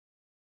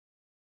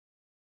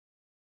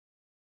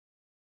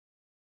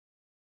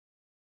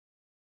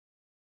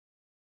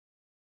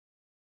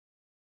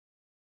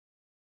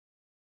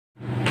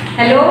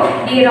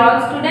Hello, dear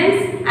all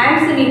students. I am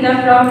Sunita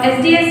from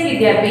SDS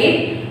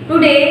Vidyapeeth.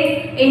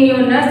 Today, in your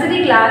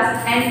nursery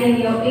class and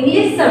in your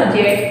English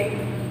subject,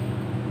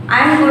 I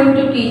am going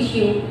to teach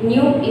you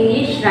new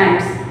English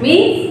rhymes.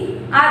 Means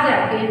आज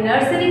आपके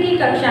nursery की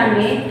कक्षा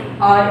में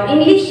और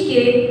English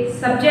के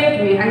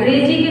subject में,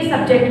 अंग्रेजी के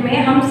सब्जेक्ट में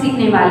हम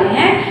सीखने वाले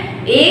हैं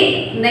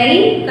एक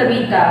नई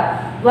कविता।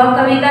 वह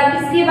कविता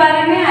किसके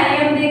बारे में, आइए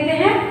हम देखते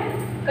हैं।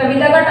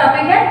 कविता का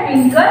टॉपिक है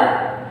ट्विंकल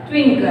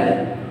ट्विंकल।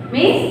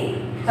 मीन्स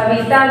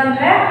कविता जो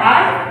है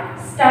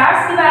आज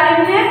स्टार्स के बारे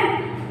में है।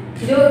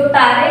 जो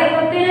तारे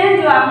होते हैं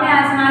जो आपने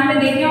आसमान में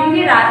देखे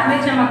होंगे, रात में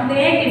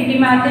चमकते हैं,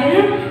 टिमटिमाते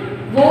हैं,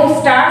 वो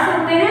स्टार्स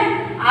होते हैं।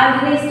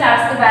 आज इन्हीं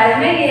स्टार्स के बारे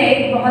में ये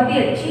एक बहुत ही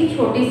अच्छी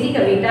छोटी सी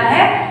कविता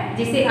है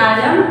जिसे आज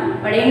हम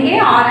पढ़ेंगे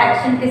और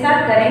एक्शन के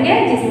साथ करेंगे,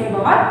 जिसमें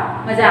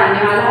बहुत मजा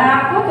आने वाला है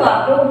आपको। तो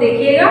आप लोग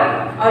देखिएगा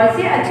और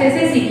इसे अच्छे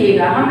से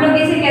सीखिएगा। हम लोग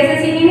इसे कैसे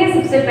सीखेंगे,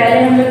 सबसे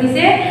पहले हम लोग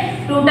इसे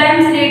 2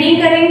 टाइम्स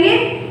रीडिंग करेंगे,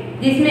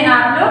 जिसमें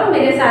आप लोग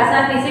मेरे साथ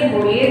साथ इसे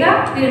बोलिएगा,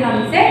 फिर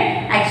हम इसे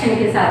एक्शन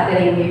के साथ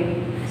करेंगे।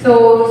 So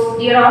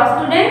dear all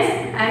students,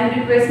 I am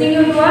requesting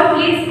you all,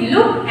 please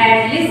look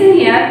and listen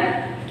here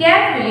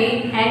carefully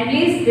and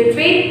please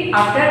repeat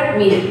after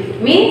me.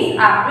 Means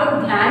आप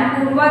लोग ध्यान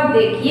पूर्वक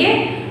देखिए,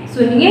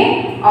 सुनिए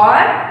और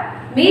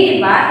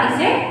मेरी बात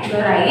इसे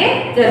दोहराइए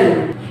जरूर।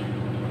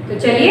 तो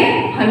चलिए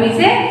हम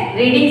इसे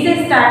रीडिंग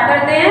से स्टार्ट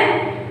करते हैं।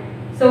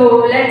 So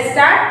let's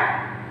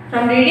start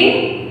from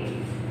reading.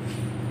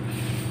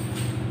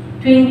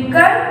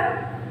 Twinkle,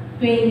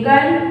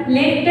 twinkle,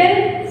 little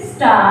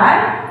star,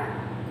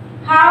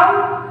 how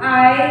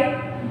I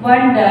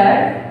wonder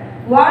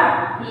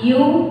what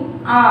you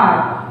are.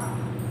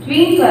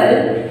 Twinkle,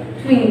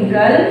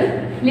 twinkle,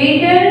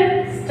 little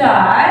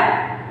star,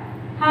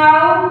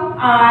 how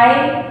I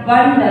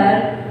wonder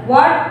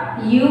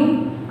what you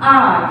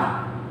are.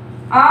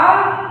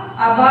 Up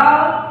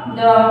above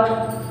the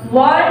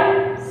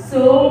world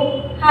so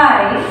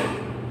high,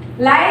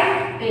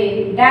 like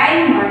a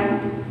diamond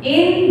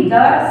in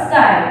the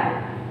sky.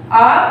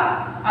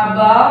 Up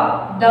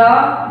above the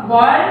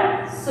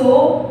world so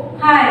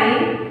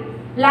high,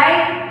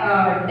 like a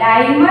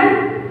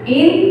diamond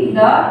in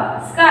the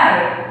sky.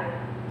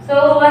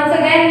 So once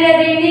again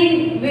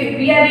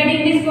we are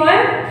reading this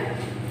poem.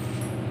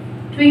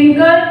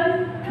 Twinkle,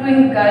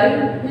 twinkle,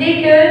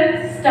 little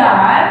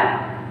star,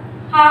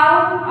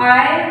 how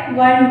I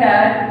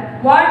wonder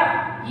what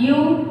you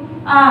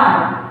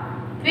are.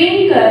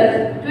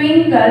 Twinkle,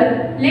 twinkle,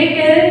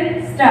 little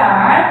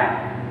star,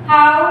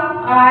 how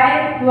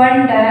I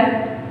wonder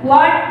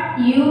what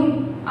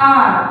you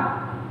are.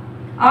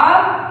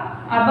 Up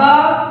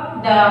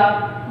above the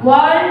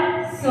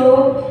world so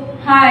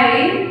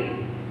high,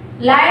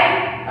 like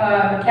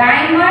a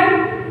diamond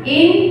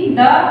in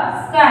the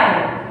sky.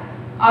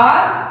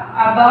 Up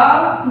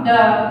above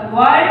the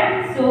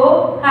world so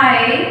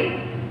high,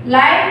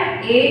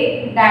 like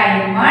a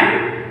diamond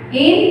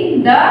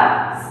in the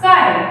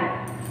sky.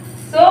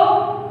 So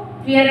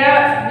we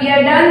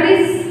are done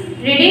this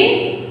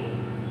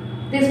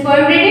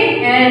poem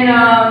reading and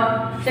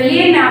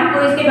चलिए मैं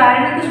आपको इसके बारे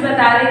में कुछ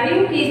बता देती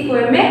हूँ कि इस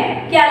पोएम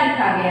में क्या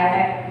लिखा गया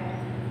है।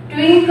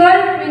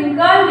 Twinkle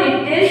twinkle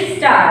little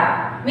star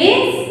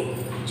means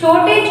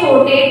छोटे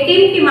छोटे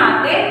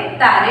टिमटिमाते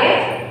तारे।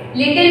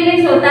 Little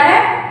means होता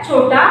है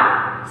छोटा,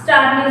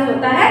 star means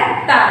होता है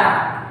तारा।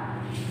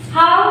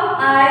 How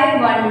I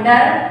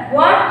wonder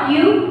what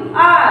you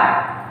are,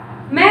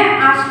 मैं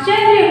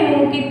आश्चर्य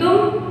हूँ कि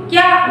तुम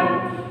क्या हो।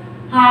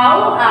 How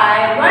I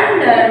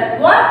wonder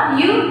what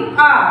you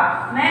are,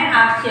 मैं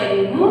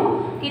आश्चर्य हूँ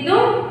कि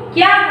तुम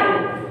क्या हो।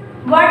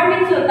 What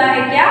means होता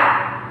है क्या,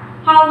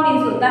 How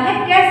means होता है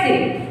कैसे।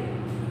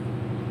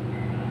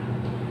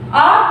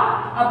 Up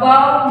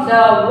above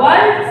the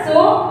world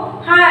so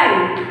high,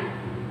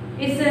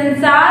 इस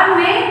संसार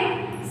में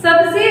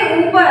सबसे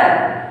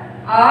ऊपर।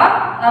 Up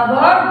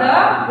above the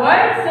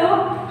world so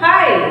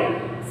high,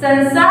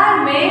 संसार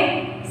में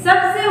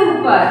सबसे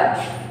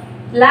ऊपर।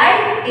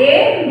 Like a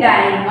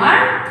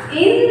diamond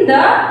in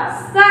the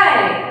sky,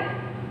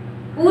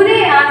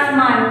 पूरे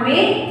आसमान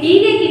में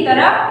हीरे की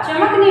तरह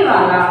चमकने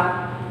वाला।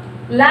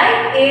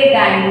 Like a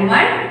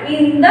diamond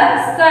in the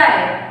sky,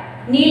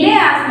 नीले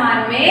आसमान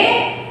में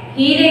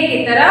हीरे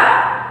की तरह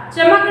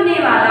चमकने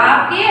वाला।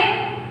 आपके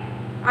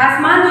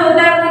आसमान जो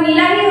होता है वो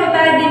नीला ही होता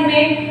है दिन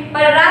में,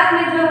 पर रात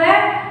में जो है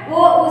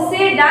वो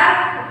उससे डार्क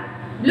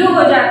ब्लू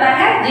हो जाता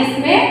है,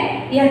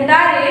 जिसमें यह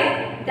तारे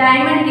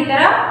डायमंड की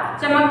तरह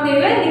चमकते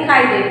हुए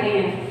दिखाई देते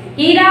हैं।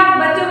 हीरा,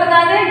 बच्चों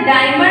बता दें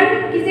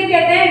डायमंड किसे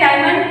कहते हैं,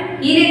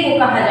 डायमंड हीरे को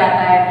कहा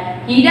जाता है।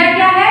 हीरा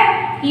क्या है,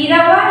 हीरा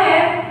वह है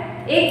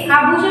एक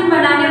आभूषण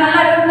बनाने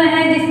वाला रत्न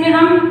है, जिसमें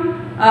हम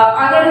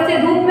अगर उसे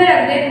धूप में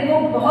रख दें तो वो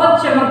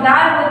बहुत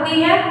चमकदार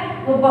होती है,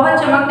 वो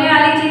बहुत चमकने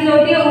वाली चीज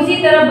होती है। उसी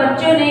तरह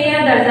बच्चों ने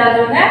यह दर्जा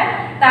जो है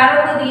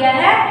तारों को दिया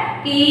है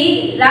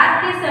कि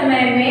रात के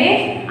समय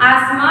में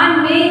आसमान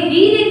में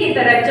हीरे की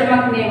तरह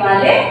चमकने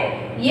वाले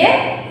ये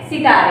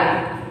सितारे।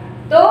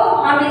 तो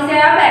हम इसे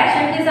अब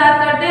एक्शन के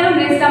साथ करते हैं।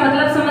 हमने इसका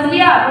मतलब समझ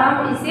लिया, अब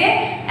हम इसे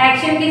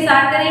एक्शन के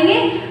साथ करेंगे।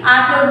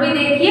 आप लोग भी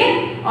देखिए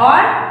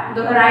और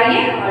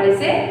दोहराइए और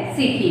इसे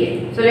सीखिए।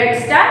 So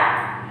let's start.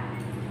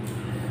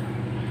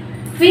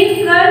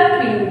 Twinkle,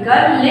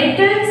 twinkle,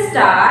 little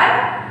star,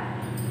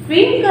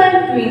 twinkle,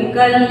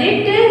 twinkle,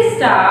 little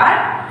star,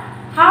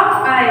 how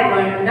I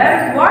wonder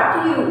what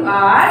you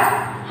are,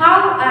 how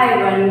I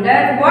wonder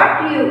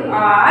what you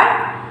are,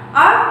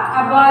 up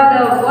above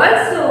the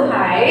world so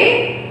high,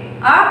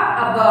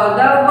 up above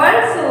the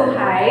world so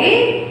high,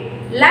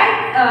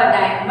 like a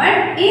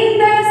diamond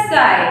in the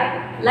sky,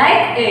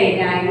 like a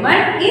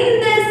diamond in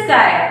the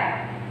sky.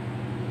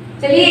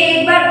 चलिए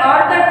एक बार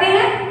और करते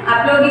हैं।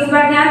 आप लोग इस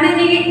बार ध्यान दे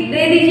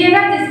दीजिएगा,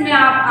 जिसमें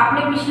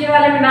आपने पिछले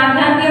वाले में ना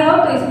ध्यान दिया हो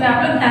तो इसमें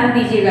आप लोग ध्यान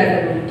दीजिएगा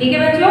जरूर। ठीक है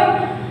बच्चों,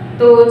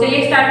 तो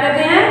चलिए स्टार्ट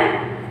करते हैं।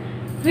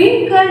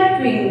 Twinkle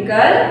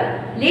twinkle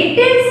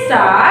little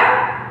star,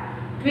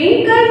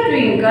 twinkle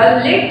twinkle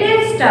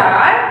little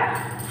star,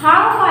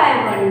 how I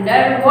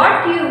wonder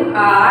what you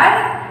are,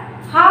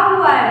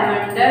 how I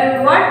wonder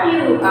what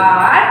you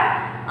are,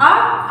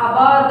 up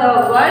above the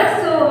world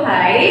so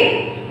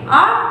high,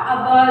 up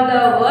above the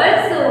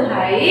world so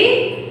high,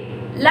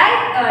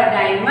 like a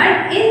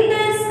diamond in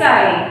the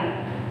sky,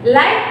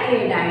 like a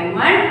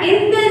diamond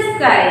in the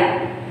sky.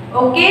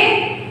 Okay,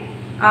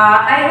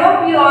 I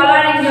hope you all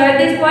are enjoyed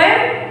this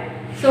poem.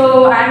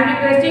 So I am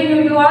requesting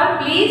you to all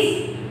please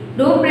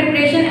do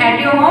preparation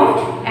at your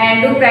home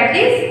and do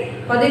practice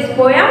for this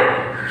poem.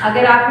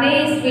 अगर आपने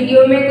इस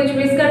video में कुछ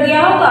miss कर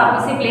दिया हो तो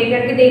आप इसे प्ले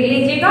करके देख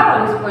लीजिएगा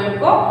और इस पोएम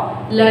को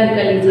लर्न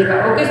कर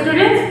लीजिएगा। Okay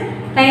students,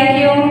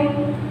 thank you.